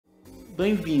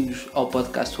Bem-vindos ao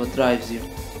podcast What Drives You.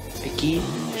 Aqui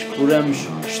exploramos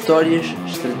histórias,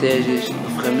 estratégias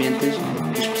e ferramentas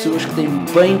das pessoas que têm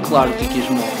bem claro o que as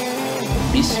move.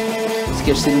 Por isso, se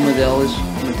queres ser uma delas,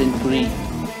 mantém-te por aí,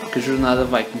 porque a jornada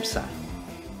vai começar.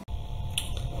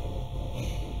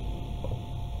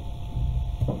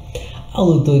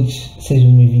 Olá a todos,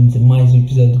 sejam bem-vindos a mais um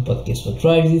episódio do podcast What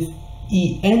Drives You.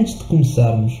 E antes de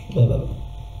começarmos...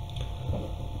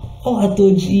 Olá a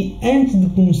todos, e antes de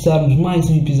começarmos mais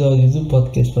um episódio do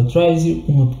podcast What Drives You,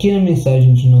 uma pequena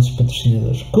mensagem dos nossos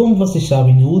patrocinadores. Como vocês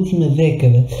sabem, na última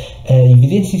década, a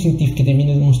evidência científica tem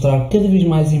vindo a demonstrar cada vez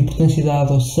mais a importância da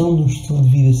adoção de um estilo de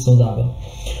vida saudável.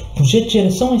 O projeto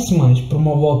Geração S+,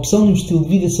 promove a opção de um estilo de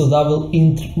vida saudável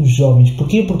entre os jovens.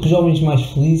 Porquê? Porque jovens mais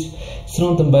felizes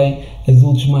serão também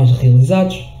adultos mais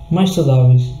realizados, mais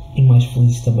saudáveis e mais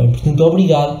felizes também. Portanto,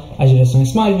 obrigado à Geração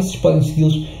S+, vocês podem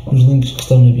segui-los nos links que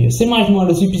estão na bio. Sem mais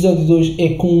demoras, o episódio de hoje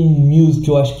é com um miúdo que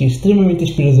eu acho que é extremamente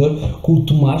inspirador, com o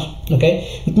Tomás, ok?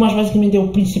 O Tomás basicamente é o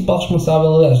principal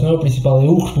responsável, aliás, não é o principal, é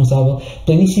o responsável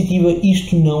pela iniciativa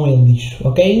Isto Não É Lixo,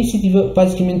 ok? A iniciativa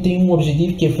basicamente tem um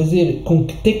objetivo, que é fazer com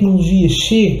que tecnologia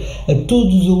chegue a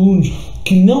todos os alunos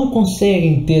que não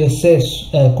conseguem ter acesso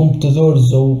a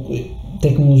computadores ou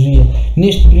tecnologia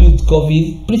neste período de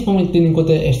Covid, principalmente tendo em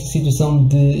conta esta situação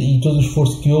e todo o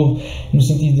esforço que houve no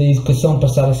sentido da educação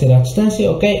passar a ser à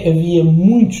distância, ok? Havia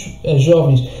muitos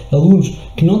jovens, alunos,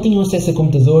 que não tinham acesso a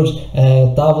computadores,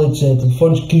 a tablets, a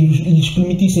telefones que lhes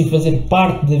permitissem fazer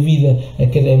parte da vida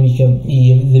académica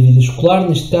e da vida escolar,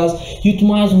 neste caso, e o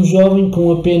Tomás, um jovem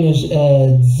com apenas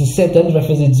 17 anos, vai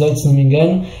fazer 18 se não me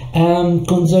engano,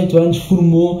 com 18 anos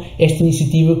formou esta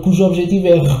iniciativa cujo objetivo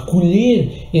é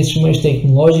recolher esses meios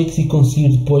tecnológicos e conseguir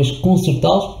depois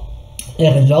consertá-los,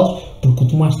 arranjá-los, porque o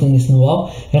Tomás tem esse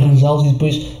know-how, arranjá-los e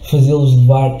depois fazê-los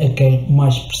levar a quem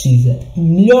mais precisa.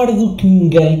 Melhor do que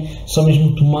ninguém, só mesmo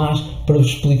o Tomás, para vos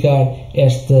explicar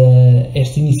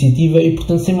esta iniciativa, e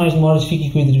portanto, sem mais demoras,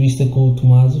 fiquem com a entrevista com o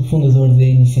Tomás, o fundador da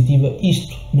iniciativa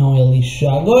Isto Não É Lixo.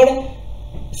 Já agora,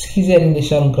 se quiserem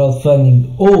deixar um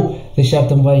crowdfunding ou deixar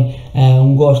também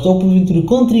um gosto, ou porventura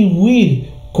contribuir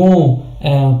com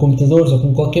computadores ou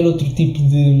com qualquer outro tipo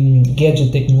de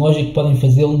gadget tecnológico, podem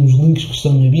fazê-lo nos links que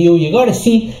estão na bio. E agora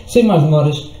sim, sem mais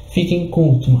demoras, fiquem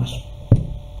com o Tomás.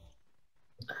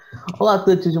 Olá a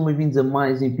todos, sejam bem-vindos a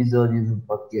mais um episódio do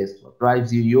podcast What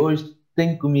Drives You. E hoje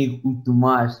tenho comigo o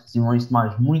Tomás Simões.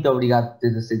 Tomás, muito obrigado por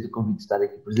teres aceito o convite de estar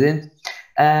aqui presente.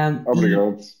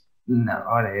 Obrigado.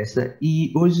 Ora essa.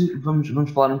 E hoje vamos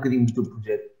falar um bocadinho do teu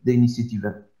projeto, da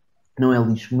iniciativa Não É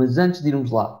Lixo. Mas antes de irmos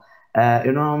lá,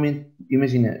 eu normalmente,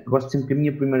 imagina, gosto sempre que a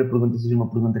minha primeira pergunta seja uma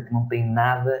pergunta que não tem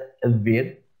nada a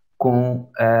ver com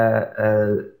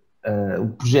o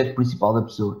projeto principal da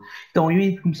pessoa. Então eu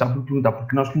ia começar por perguntar,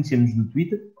 porque nós conhecemos no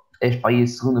Twitter, és para aí a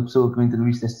segunda pessoa que eu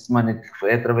entrevisto esta semana que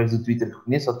foi através do Twitter que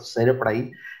conheço, ou a terceira para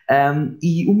aí,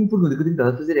 e uma pergunta que eu tenho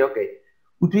estado a fazer é, ok,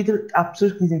 o Twitter, há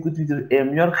pessoas que dizem que o Twitter é a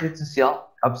melhor rede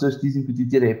social, há pessoas que dizem que o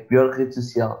Twitter é a pior rede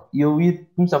social, e eu ia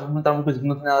começar por perguntar uma coisa que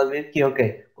não tem nada a ver, que é,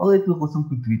 ok, qual é a tua relação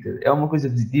com o Twitter? É uma coisa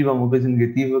positiva, é uma coisa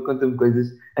negativa? Conta-me coisas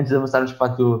antes de avançarmos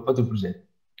para o teu projeto.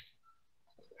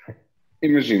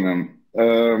 Imagina,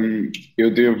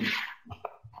 eu devo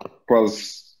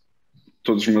quase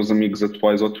todos os meus amigos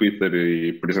atuais ao Twitter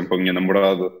e, por exemplo, a minha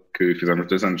namorada, que fizemos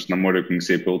 2 anos de namoro, eu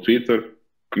conheci pelo Twitter,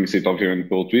 conheci-te obviamente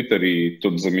pelo Twitter, e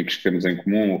todos os amigos que temos em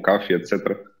comum, o Café, etc.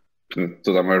 Portanto,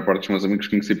 toda a maior parte dos meus amigos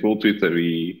conheci pelo Twitter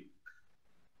e,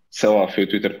 sei lá, foi o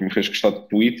Twitter que me fez gostar de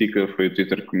política, foi o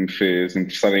Twitter que me fez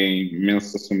interessar em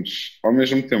imensos assuntos ao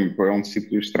mesmo tempo. É um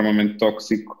sítio extremamente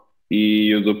tóxico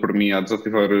e eu dou por mim a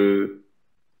desativar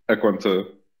a conta,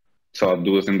 sei lá,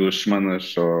 2 em 2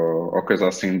 semanas ou coisa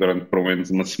assim, durante pelo menos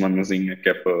uma semanazinha, que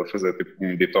é para fazer tipo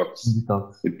um detox.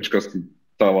 E depois consegui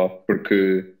estar lá,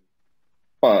 porque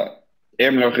pá, é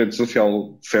a melhor rede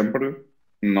social de sempre,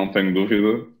 não tenho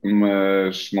dúvida,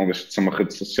 mas não deixa de ser uma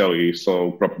rede social e só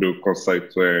o próprio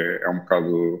conceito é um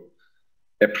bocado,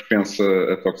 é propensa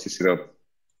à toxicidade.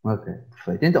 Ok,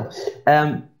 perfeito. Então,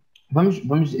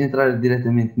 vamos entrar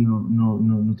diretamente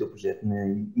no teu projeto, na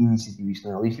iniciativa Isto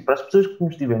Não É Lixo. E para as pessoas que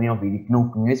nos estiverem a ouvir e que não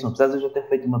conheçam, apesar de eu já ter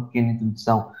feito uma pequena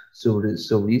introdução sobre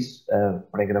isso,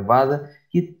 pré-gravada,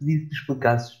 ia-te pedir que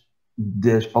explicasses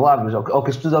das palavras, ou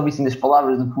que as pessoas ouvissem das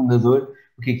palavras do fundador,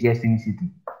 o que é esta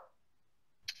iniciativa.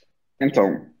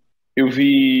 Então, eu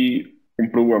vi um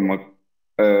problema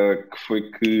que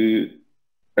foi que,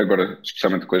 agora,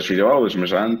 especialmente com as videoaulas, mas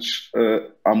já antes,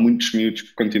 há muitos miúdos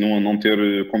que continuam a não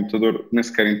ter computador, nem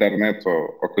sequer internet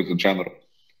ou coisa do género.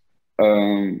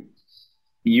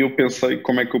 E eu pensei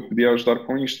como é que eu podia ajudar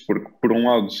com isto, porque por um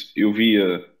lado eu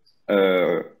via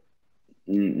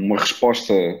uma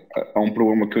resposta a um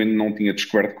problema que eu ainda não tinha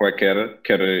descoberto qual é que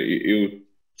era eu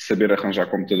saber arranjar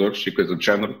computadores e coisa do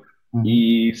género, Uhum.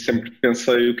 e sempre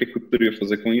pensei o que é que eu poderia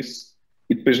fazer com isso.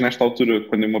 E depois, nesta altura,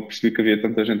 quando eu me apercebi que havia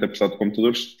tanta gente a precisar de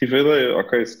computadores, tive a ideia,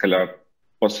 ok, se calhar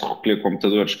posso recolher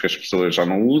computadores que as pessoas já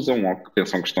não usam ou que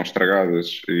pensam que estão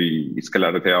estragadas e se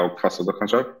calhar até é algo fácil de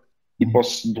arranjar, e Uhum.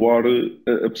 posso doar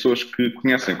a pessoas que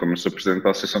conhecem. Como eu sou presidente da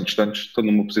Associação de Estudantes, estou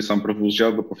numa posição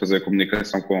privilegiada para fazer a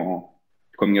comunicação com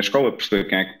a minha escola, perceber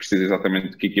quem é que precisa exatamente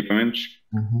de que equipamentos.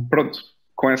 Uhum. Pronto,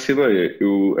 com essa ideia,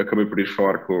 eu acabei por ir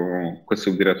falar com a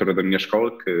subdiretora da minha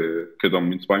escola, que eu dou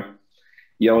muito bem,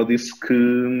 e ela disse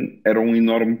que era um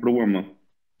enorme problema.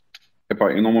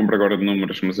 Epá, eu não me lembro agora de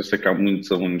números, mas eu sei que há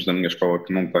muitos alunos da minha escola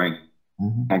que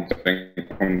Uhum. não têm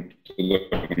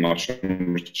computador. Nós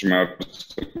somos dos maiores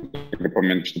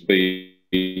agrupamentos do país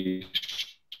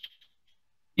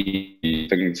e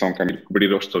tenho noção que há muito que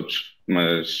cobrir-os todos,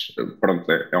 mas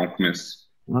pronto, é um começo.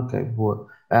 Ok, boa.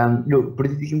 Eu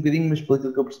perdi aqui um bocadinho, mas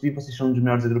pelo que eu percebi, vocês são um dos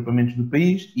maiores agrupamentos do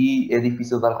país e é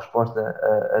difícil dar resposta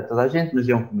a toda a gente, mas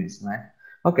é um começo, não é?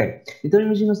 Ok, então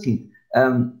imagina o seguinte: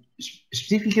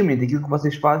 especificamente aquilo que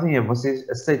vocês fazem é vocês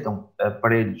aceitam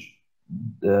aparelhos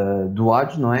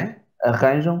doados, não é?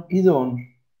 Arranjam e doam-nos,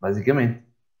 basicamente.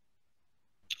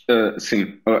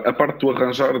 Sim, a parte do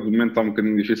arranjar de momento está um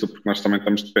bocadinho difícil porque nós também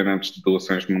estamos dependentes de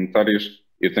doações monetárias.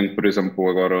 Eu tenho, por exemplo,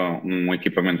 agora um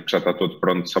equipamento que já está todo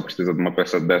pronto, só precisa de uma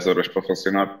peça de 10 euros para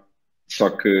funcionar. Só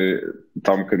que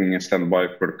está um bocadinho em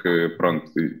stand-by porque,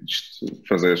 pronto,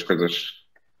 fazer as coisas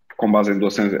com base em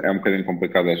doações é um bocadinho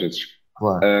complicado às vezes.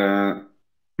 Claro. Uh,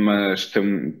 mas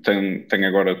tenho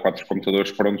agora 4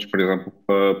 computadores prontos, por exemplo,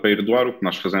 para ir doar. O que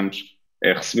nós fazemos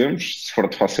é recebemos, se for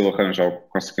de fácil arranjo, algo que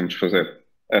conseguimos fazer,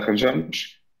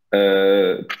 arranjamos,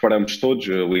 preparamos todos,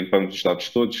 limpamos os dados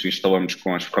todos, instalamos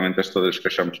com as ferramentas todas que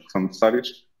achamos que são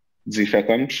necessárias,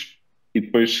 desinfetamos e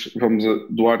depois vamos a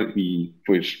doar e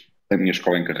depois a minha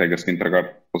escola encarrega-se de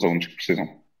entregar aos alunos que precisam.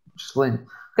 Excelente.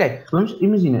 Ok, vamos,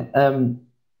 imagina,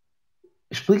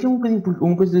 explica-me um bocadinho, porque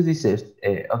uma coisa que tu disseste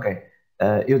é, ok,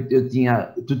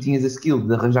 tu tinhas a skill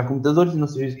de arranjar computadores e não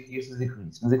sabias o que ias fazer com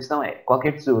isso, mas a questão é,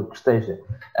 qualquer pessoa que esteja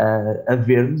a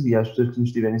ver-nos, e às pessoas que nos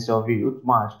estiverem só a ouvir, o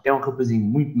Tomás é um rapazinho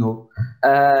muito novo,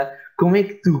 como é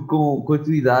que tu, com a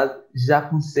tua idade, já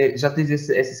tens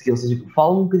essa skill? Ou seja,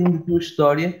 fala um bocadinho da tua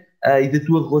história e da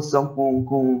tua relação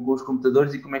com os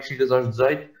computadores e como é que chegas aos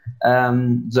 18,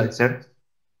 18, certo?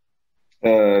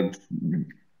 Uh,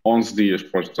 11 dias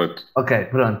pós 18. Ok,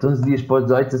 pronto, 11 dias para os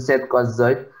 18, 17, quase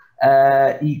 18.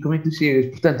 E como é que tu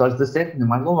chegas? Portanto, aos 17, ainda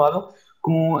mais louvável,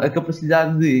 com a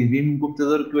capacidade de enviar-me um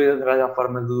computador que eu ia arranjar a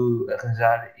forma de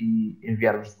arranjar e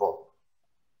enviar-vos de volta.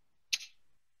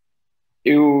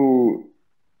 Eu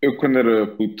quando era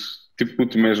puto, tipo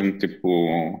puto mesmo,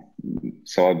 tipo,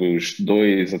 sei lá, dos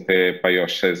 2 até para aí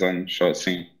aos 6 anos, só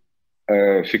assim,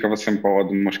 ficava sempre ao lado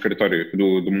do meu escritório,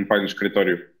 do meu pai no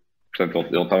escritório. Portanto,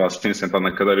 ele estava assim sentado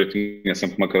na cadeira, eu tinha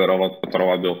sempre uma cadeira ao lado, para estar ao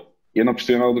lado dele. E eu não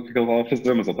percebia nada do que ele estava a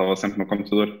fazer, mas ele estava sempre no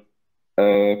computador.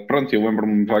 Pronto, eu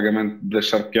lembro-me vagamente de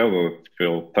achar piada, tipo,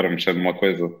 ele estar a mexer numa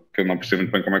coisa que eu não percebia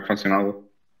muito bem como é que funcionava.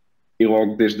 E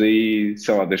logo desde aí,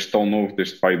 sei lá, desde tão novo,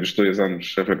 desde pai dos 2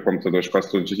 anos, a ver computadores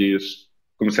quase todos os dias,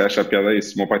 comecei a achar piada a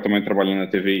isso. O meu pai também trabalha na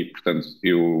TVI, portanto,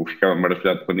 eu ficava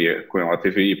maravilhado quando ia com ele à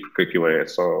TVI, porque aquilo é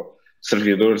só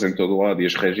servidores em todo o lado e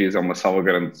as regias é uma sala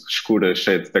grande, escura,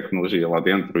 cheia de tecnologia lá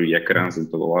dentro e ecrãs em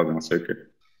todo o lado, não sei o quê.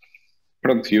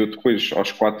 Pronto, e eu depois,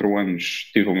 aos 4 anos,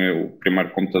 tive o meu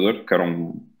primeiro computador, que era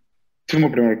um. Tive o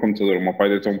meu primeiro computador, o meu pai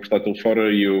deitou um portátil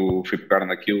fora e eu fui pegar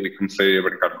naquilo e comecei a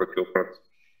brincar com aquilo, pronto.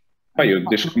 Pá, eu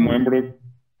desde que me lembro,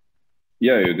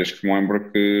 eu desde que me lembro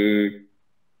que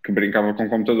brincava com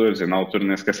computadores. Eu na altura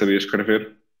nem sequer sabia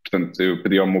escrever, portanto eu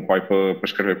pedi ao meu pai para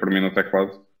escrever para mim no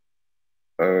teclado.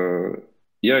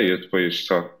 Eu depois,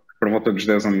 só, por volta dos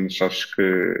 10 anos, acho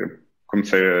que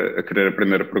comecei a querer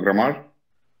aprender a programar.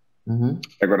 Uhum.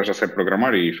 Agora já sei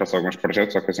programar e faço alguns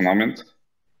projetos ocasionalmente.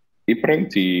 E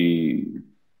pronto, e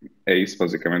é isso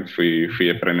basicamente. Fui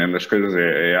aprendendo as coisas,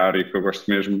 é a área que eu gosto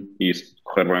mesmo e se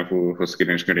correr bem vou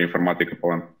seguir a engenharia informática para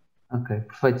o ano. Ok,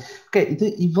 perfeito. Ok, então,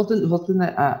 e voltando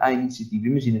à iniciativa,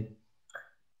 imagina,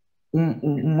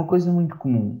 uma coisa muito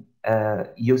comum,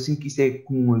 e eu sinto que isso é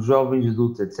comum a jovens,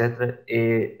 adultos, etc.,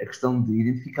 é a questão de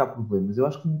identificar problemas. Eu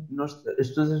acho que as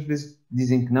pessoas às vezes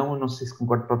dizem que não, eu não sei se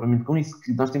concordo propriamente com isso,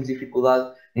 que nós temos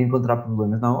dificuldade em encontrar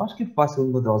problemas. Não, eu acho que é fácil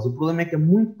encontrá-los. O problema é que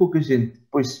muito pouca gente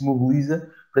depois se mobiliza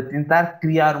para tentar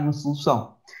criar uma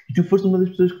solução. E tu foste uma das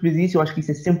pessoas que fez isso, eu acho que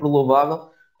isso é sempre louvável.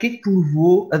 O que é que te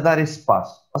levou a dar esse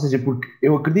passo? Ou seja, porque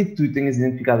eu acredito que tu tenhas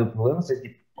identificado o problema, ou seja,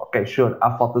 tipo, ok, sure,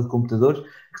 há falta de computadores.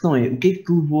 A questão é, o que é que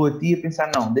te levou a ti a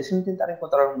pensar, não, deixa-me tentar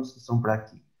encontrar uma solução para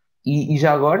aqui. E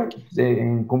já agora,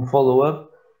 como follow-up,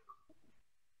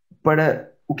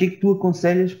 para o que é que tu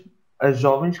aconselhas a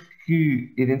jovens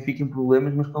que identifiquem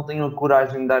problemas, mas que não tenham a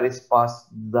coragem de dar esse passo,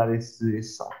 de dar esse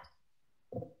salto?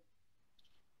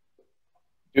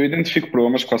 Eu identifico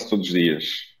problemas quase todos os dias,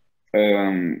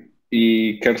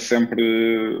 e quero sempre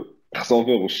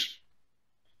resolvê-los.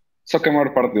 Só que a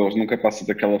maior parte deles nunca passa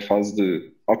daquela fase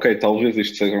de, ok, talvez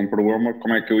isto seja um problema,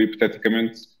 como é que eu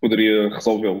hipoteticamente poderia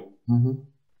resolvê-lo? Uhum,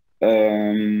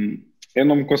 Eu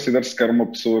não me considero sequer uma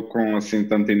pessoa com assim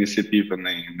tanta iniciativa,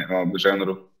 nem nada do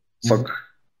género. Só que uhum,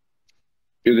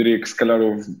 eu diria que se calhar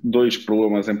houve dois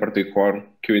problemas em particular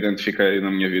que eu identifiquei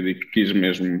na minha vida e que quis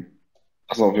mesmo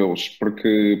resolvê-los,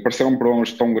 porque pareceram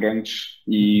problemas tão grandes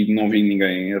e não vi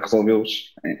ninguém a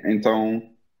resolvê-los. Então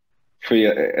foi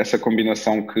essa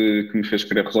combinação que me fez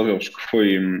querer resolvê-los, que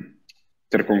foi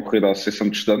ter concorrido à Associação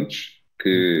de Estudantes,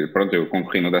 que pronto, eu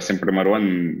concorri no 11º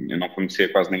ano, eu não conhecia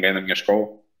quase ninguém na minha escola,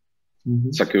 uhum,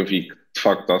 só que eu vi que de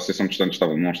facto a Associação de Estudantes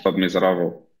estava num estado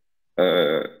miserável,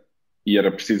 e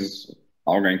era preciso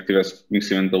alguém que tivesse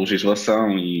conhecimento da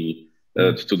legislação e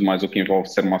uhum, de tudo mais o que envolve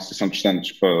ser uma associação de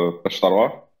estudantes para estar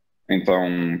lá.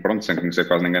 Então, pronto, sem conhecer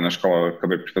quase ninguém na escola,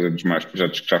 acabei por fazer dos maiores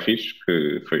projetos que já fiz,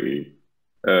 que foi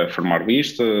formar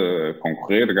lista,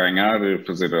 concorrer, ganhar,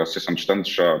 fazer a associação de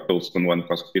estudantes já pelo segundo ano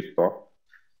consecutivo só.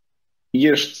 E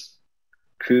este,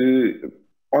 que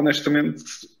honestamente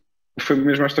foi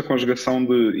mesmo esta conjugação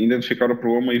de identificar o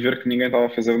problema e ver que ninguém estava a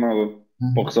fazer nada para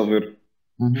o uhum, resolver.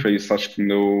 uhum. Foi isso, acho que me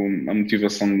deu a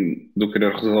motivação de eu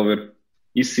querer resolver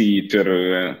isso e ter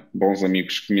bons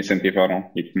amigos que me incentivaram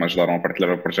e que me ajudaram a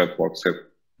partilhar o projeto logo cedo.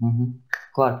 Uhum.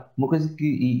 Claro, uma coisa que,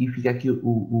 e fica aqui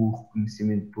o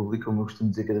reconhecimento público, como eu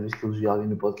costumo dizer cada vez que elogio alguém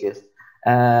no podcast,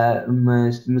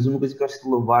 mas uma coisa que eu acho de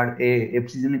louvar é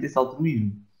precisamente esse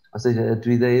altruísmo. Ou seja, a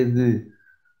tua ideia de,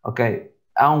 ok,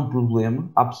 há um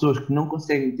problema, há pessoas que não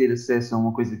conseguem ter acesso a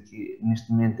uma coisa que neste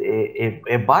momento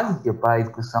é básica para a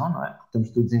educação, não é?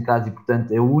 Estamos todos em casa e,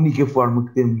 portanto, é a única forma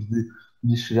que temos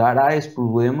de chegar a esse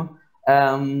problema.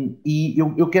 E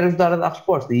eu quero ajudar a dar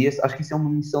resposta, e acho que isso é uma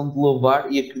missão de louvar,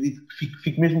 e acredito que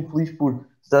fico mesmo feliz por.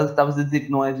 Estavas a dizer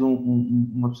que não és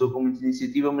uma pessoa com muita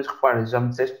iniciativa, mas repara, já me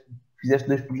disseste que fizeste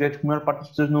dois projetos que a maior parte das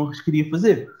pessoas não os queria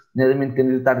fazer, nomeadamente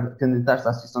candidataste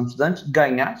à Associação de Estudantes,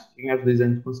 ganhaste 2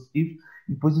 anos consecutivos,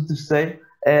 e depois o terceiro,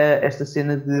 esta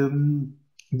cena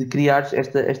de criares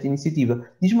esta iniciativa.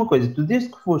 Diz-me uma coisa, tu desde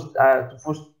que foste, tu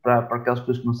foste para aquelas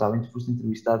pessoas que não sabem, tu foste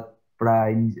entrevistado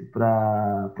para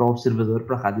o Observador,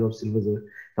 para a Rádio Observador,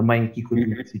 também aqui com a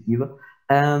tua iniciativa.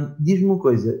 Diz-me uma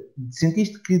coisa,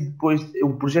 sentiste que depois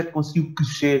o projeto conseguiu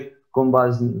crescer com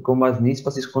base nisso?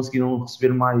 Vocês conseguiram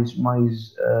receber mais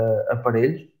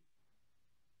aparelhos?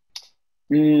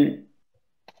 Hum,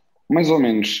 Mais ou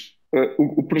menos.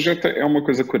 O projeto é uma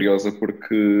coisa curiosa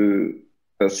porque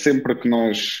sempre que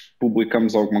nós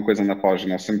publicamos alguma coisa na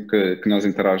página, ou sempre que nós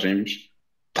interagimos,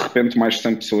 de repente mais de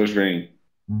 100 pessoas vêm.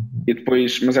 Uhum, E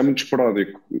depois, mas é muito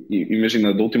esporádico.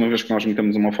 Imagina, da última vez que nós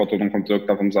metemos uma foto de um computador que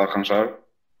estávamos a arranjar,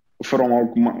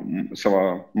 foram sei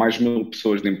lá, mais 1.000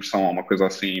 pessoas de impressão, ou uma coisa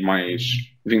assim, e mais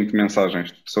 20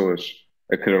 mensagens de pessoas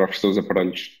a querer oferecer os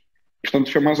aparelhos.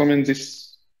 Portanto, foi mais ou menos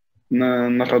isso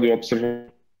na Rádio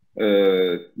Observador.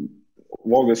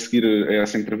 Logo a seguir a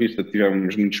essa entrevista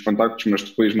tivemos muitos contactos, mas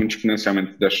depois muito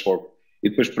exponencialmente desce logo. E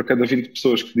depois, por cada 20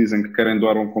 pessoas que dizem que querem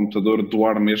doar um computador,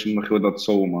 doar mesmo na realidade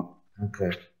só uma. ok.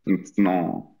 Portanto,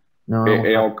 não, Não é uma é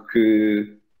coisa. algo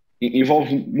que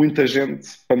envolve muita gente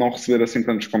para não receber assim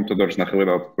tantos computadores, na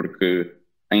realidade, porque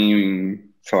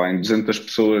sei lá, em 200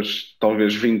 pessoas,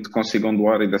 talvez 20 consigam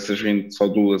doar e dessas 20 só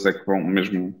duas é que vão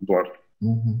mesmo doar.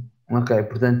 Uhum. Ok,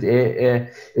 portanto,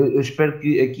 eu espero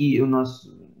que aqui o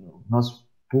nosso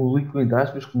público, entre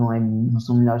aspas, que não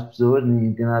são milhares de pessoas,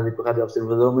 nem tem nada a ver com a Rádio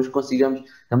Observador, mas consigamos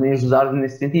também ajudar-vos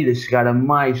nesse sentido, a chegar a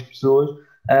mais pessoas,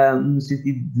 no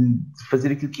sentido de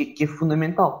fazer aquilo que é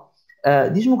fundamental.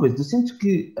 Diz-me uma coisa, tu sentes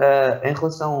que em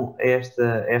relação a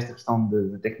esta questão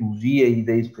da tecnologia e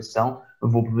da educação, eu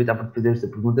vou aproveitar para te fazer esta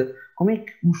pergunta, como é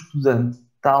que um estudante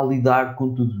está a lidar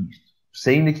com tudo isto?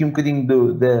 Saindo aqui um bocadinho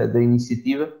da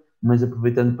iniciativa, mas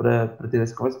aproveitando para ter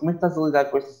essa conversa, como é que estás a lidar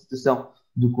com esta situação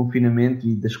do confinamento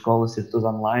e da escola ser toda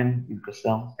online,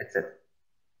 educação, etc.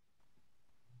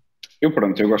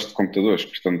 Pronto, eu gosto de computadores,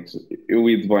 portanto, eu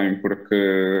lido bem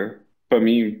porque, para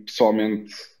mim,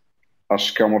 pessoalmente,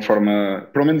 acho que é uma forma,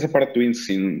 pelo menos a parte do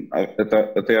ensino,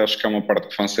 até acho que é uma parte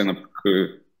que funciona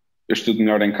porque eu estudo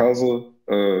melhor em casa,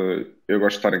 eu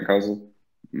gosto de estar em casa,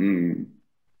 hum,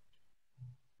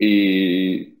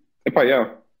 e, epá,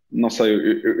 yeah. não sei,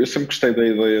 eu sempre gostei da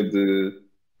ideia de,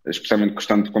 especialmente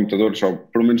gostando de computadores, ou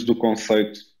pelo menos do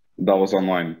conceito de aulas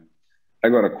online.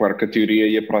 Agora, claro que a teoria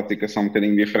e a prática são um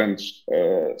bocadinho diferentes.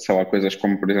 Sei lá, coisas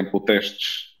como, por exemplo,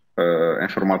 testes em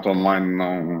formato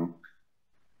online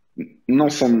não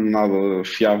são nada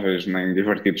fiáveis nem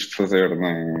divertidos de fazer,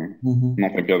 nem, Uhum. não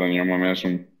tem piada nenhuma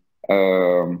mesmo.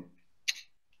 Ah,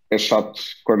 é chato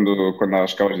quando há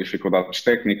aquelas dificuldades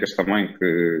técnicas também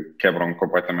que quebram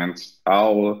completamente a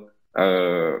aula.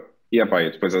 E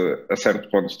depois a certo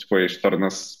ponto depois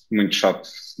torna-se muito chato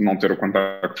não ter o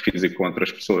contacto físico com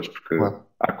outras pessoas, porque Claro.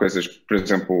 há coisas, por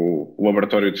exemplo, o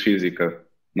laboratório de física,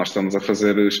 nós estamos a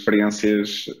fazer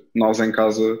experiências nós em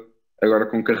casa agora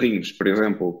com carrinhos, por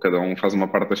exemplo, cada um faz uma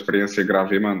parte da experiência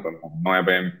grave e manda, não é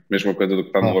bem a mesma coisa do que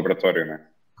está no Claro. laboratório, né?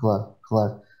 Claro,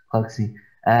 claro, claro que sim.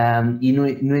 E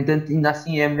no entanto, ainda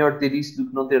assim é melhor ter isso do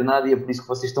que não ter nada, e é por isso que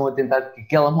vocês estão a tentar que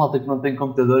aquela malta que não tem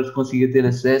computadores consiga ter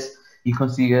acesso e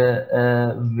consiga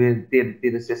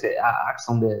ter acesso à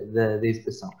questão da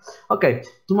educação. Ok,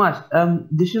 Tomás,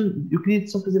 eu queria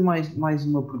só fazer mais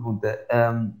uma pergunta,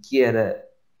 que era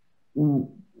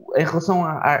em relação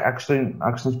à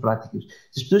questões práticas.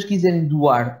 Se as pessoas quiserem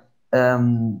doar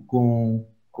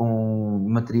com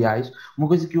materiais, uma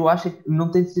coisa que eu acho é que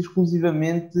não tem de ser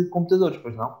exclusivamente computadores,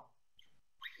 pois não?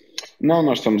 Não,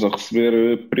 nós estamos a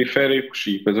receber periféricos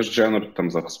e coisas do género.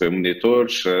 Estamos a receber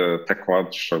monitores,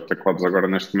 teclados agora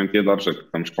neste momento ia dar jeito,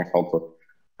 porque estamos com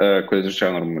falta coisas do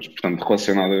género, mas portanto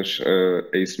relacionadas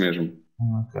a isso mesmo.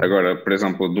 Ok. Agora, por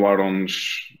exemplo,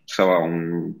 doaram-nos, sei lá,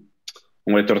 um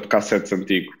leitor de cassetes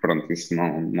antigo. Pronto, isso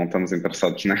não estamos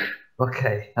interessados, né?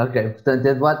 Ok, ok. Portanto,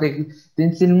 é doar tem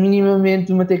de ser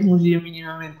minimamente uma tecnologia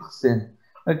minimamente recente.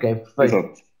 Ok, perfeito.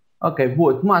 Exato. Ok,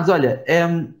 boa. Tomás, olha,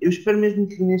 eu espero mesmo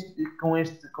que com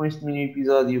este mini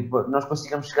episódio nós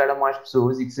consigamos chegar a mais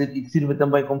pessoas e que sirva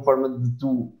também como forma de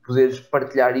tu poderes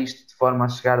partilhar isto de forma a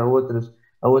chegar a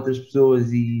outras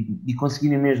pessoas e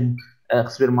conseguirem mesmo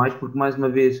receber mais, porque mais uma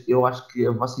vez eu acho que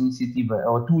a vossa iniciativa,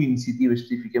 ou a tua iniciativa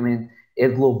especificamente, é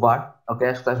de louvar, ok?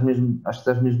 Acho que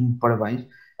estás mesmo de parabéns.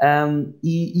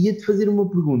 E ia-te fazer uma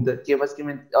pergunta, que é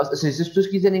basicamente, ou seja, se as pessoas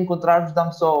quiserem encontrar-vos,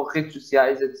 dá-me só redes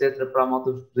sociais, etc., para a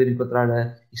malta vos poder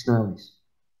encontrar isto não é lixo.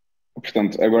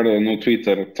 Portanto, agora no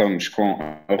Twitter estamos com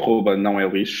 @não é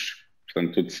lixo,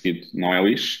 portanto, tudo seguido, não é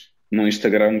lixo. No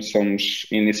Instagram somos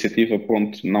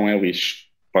iniciativa.não é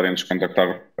lixo. Podem nos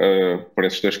contactar por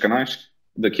esses dois canais.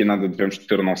 Daqui a nada devemos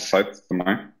ter o nosso site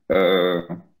também.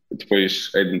 Depois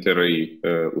hei de meter aí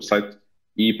o site.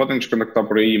 E podem nos contactar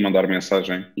por aí, mandar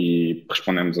mensagem e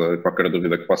respondemos a qualquer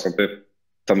dúvida que possam ter.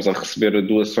 Estamos a receber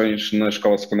doações na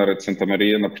Escola Secundária de Santa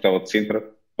Maria, na Portela de Sintra.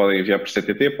 Podem enviar por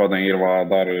CTT, podem ir lá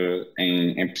dar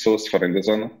em pessoa, se forem da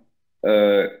zona.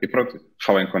 E pronto,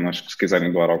 falem connosco se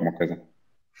quiserem doar alguma coisa.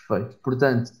 Perfeito.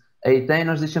 Portanto, aí tem,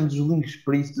 nós deixamos os links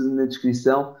para isso tudo na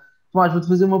descrição. Tomás, vou-te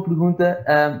fazer uma pergunta,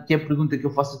 que é a pergunta que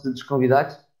eu faço a todos os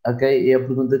convidados, ok? É a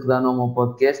pergunta que dá nome ao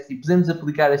podcast e podemos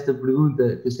aplicar esta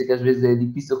pergunta, que eu sei que às vezes é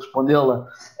difícil respondê-la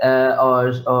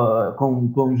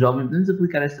como jovem, podemos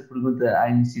aplicar esta pergunta à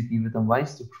iniciativa também,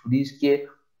 se tu preferires, que é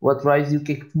what drives you, o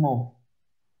que é que te move?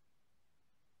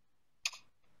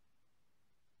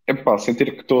 Epá,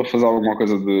 sentir que estou a fazer alguma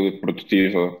coisa de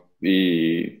produtiva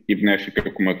e benéfica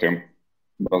com o meu tempo,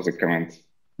 basicamente.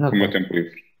 Com o meu Ok. tempo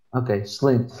livre. Ok,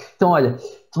 excelente. Então, olha,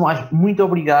 Tomás, muito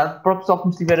obrigado. Para o pessoal que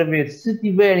me estiver a ver, se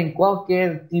tiverem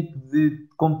qualquer tipo de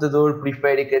computador,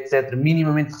 periférico, etc.,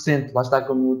 minimamente recente, lá está,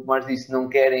 como o Tomás disse, não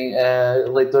querem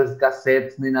leitores de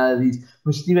cassete nem nada disso,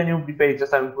 mas se tiverem um periférico, já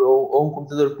sabem, ou um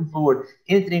computador, por favor,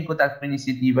 entrem em contato com a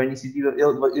iniciativa. A iniciativa,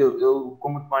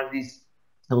 como o Tomás disse,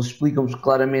 eles explicam-vos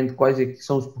claramente quais é que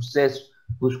são os processos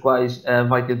pelos quais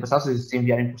vai ter de passar, ou seja, se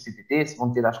enviarem por CTT, se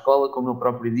vão ter à escola, como ele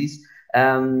próprio disse.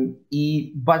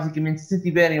 E basicamente, se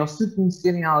tiverem ou se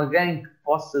conhecerem alguém que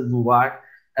possa doar,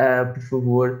 por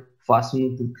favor,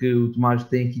 façam-no, porque o Tomás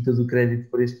tem aqui todo o crédito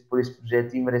por este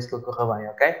projeto e merece que ele corra bem,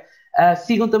 ok?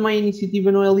 Sigam também a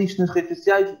iniciativa Não é Lixo nas redes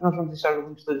sociais, nós vamos deixar os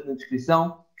links todos na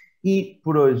descrição. E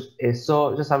por hoje é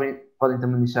só, já sabem, podem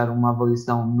também deixar uma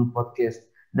avaliação no podcast,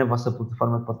 na vossa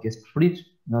plataforma de podcast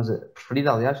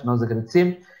preferida, aliás, nós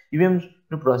agradecemos e vemos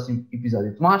no próximo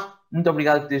episódio. Tomás, muito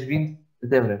obrigado por teres vindo,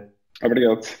 até breve.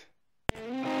 Obrigado.